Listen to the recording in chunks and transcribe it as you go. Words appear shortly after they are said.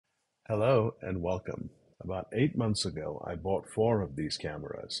Hello and welcome. About 8 months ago, I bought 4 of these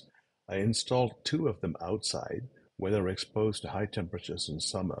cameras. I installed 2 of them outside, where they were exposed to high temperatures in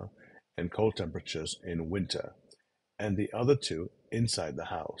summer and cold temperatures in winter, and the other 2 inside the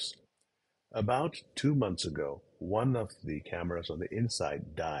house. About 2 months ago, one of the cameras on the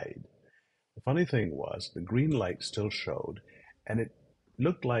inside died. The funny thing was, the green light still showed, and it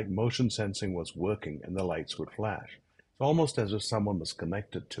looked like motion sensing was working and the lights would flash. It's almost as if someone was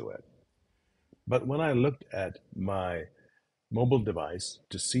connected to it. But when I looked at my mobile device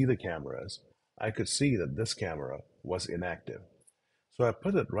to see the cameras, I could see that this camera was inactive. So I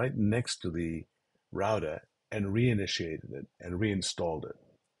put it right next to the router and reinitiated it and reinstalled it.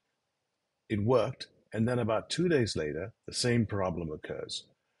 It worked, and then about 2 days later, the same problem occurs.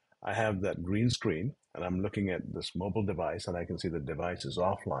 I have that green screen, and I'm looking at this mobile device, and I can see the device is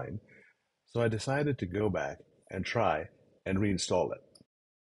offline. So I decided to go back and try and reinstall it.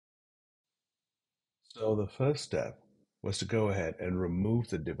 So the first step was to go ahead and remove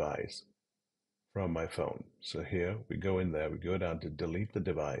the device from my phone. So here we go in there, we go down to delete the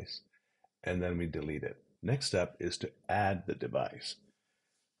device, and then we delete it. Next step is to add the device.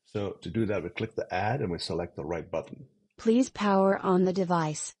 So to do that, we click the add and we select the right button. Please power on the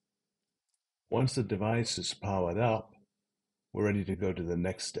device. Once the device is powered up, we're ready to go to the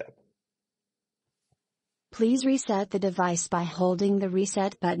next step. Please reset the device by holding the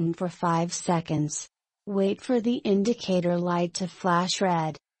reset button for 5 seconds. Wait for the indicator light to flash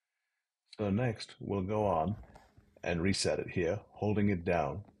red. So next, we'll go on and reset it here, holding it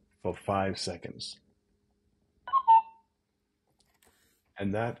down for 5 seconds.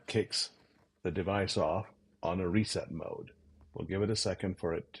 And that kicks the device off on a reset mode. We'll give it a second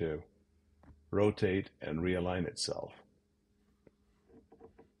for it to rotate and realign itself.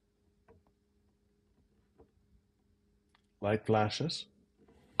 Light flashes,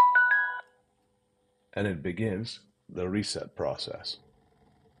 and it begins the reset process.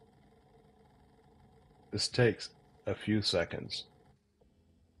 This takes a few seconds.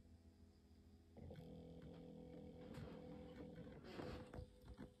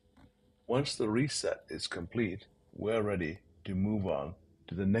 Once the reset is complete, we're ready to move on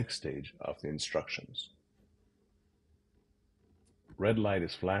to the next stage of the instructions. Red light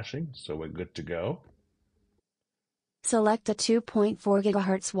is flashing, so we're good to go. Select a 2.4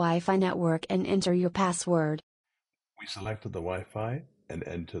 GHz Wi-Fi network and enter your password. We selected the Wi-Fi and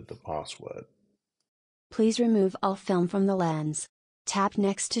entered the password. Please remove all film from the lens. Tap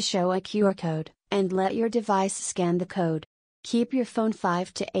next to show a QR code, and let your device scan the code. Keep your phone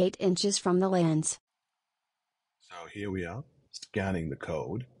 5 to 8 inches from the lens. So here we are, scanning the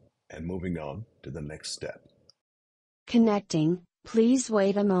code and moving on to the next step. Connecting, please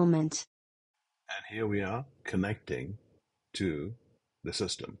wait a moment. And here we are, connecting to the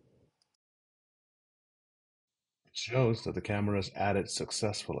system. It shows that the camera is added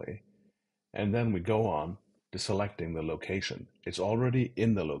successfully, and then we go on to selecting the location. It's already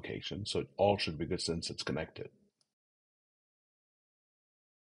in the location, so it all should be good since it's connected.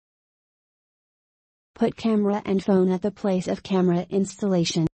 Put camera and phone at the place of camera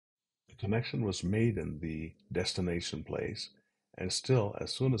installation. The connection was made in the destination place, and still,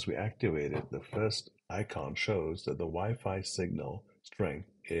 as soon as we activate it, the first icon shows that the Wi-Fi signal strength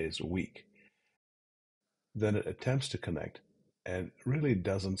is weak. Then it attempts to connect and really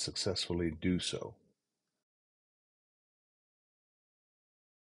doesn't successfully do so.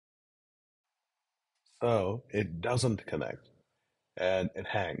 So it doesn't connect and it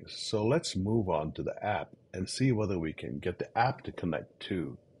hangs. So let's move on to the app and see whether we can get the app to connect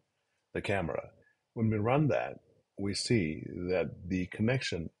to the camera. When we run that, we see that the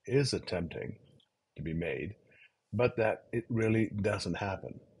connection is attempting to be made, but that it really doesn't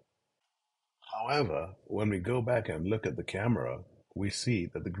happen. However, when we go back and look at the camera, we see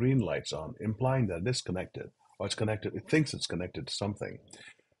that the green light's on, implying that it is connected, or it's connected, it thinks it's connected to something.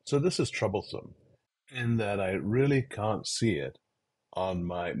 So this is troublesome in that I really can't see it on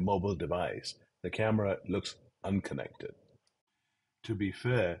my mobile device. The camera looks unconnected. To be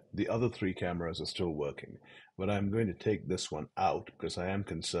fair, the other 3 cameras are still working, but I'm going to take this one out because I am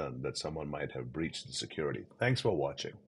concerned that someone might have breached the security. Thanks for watching.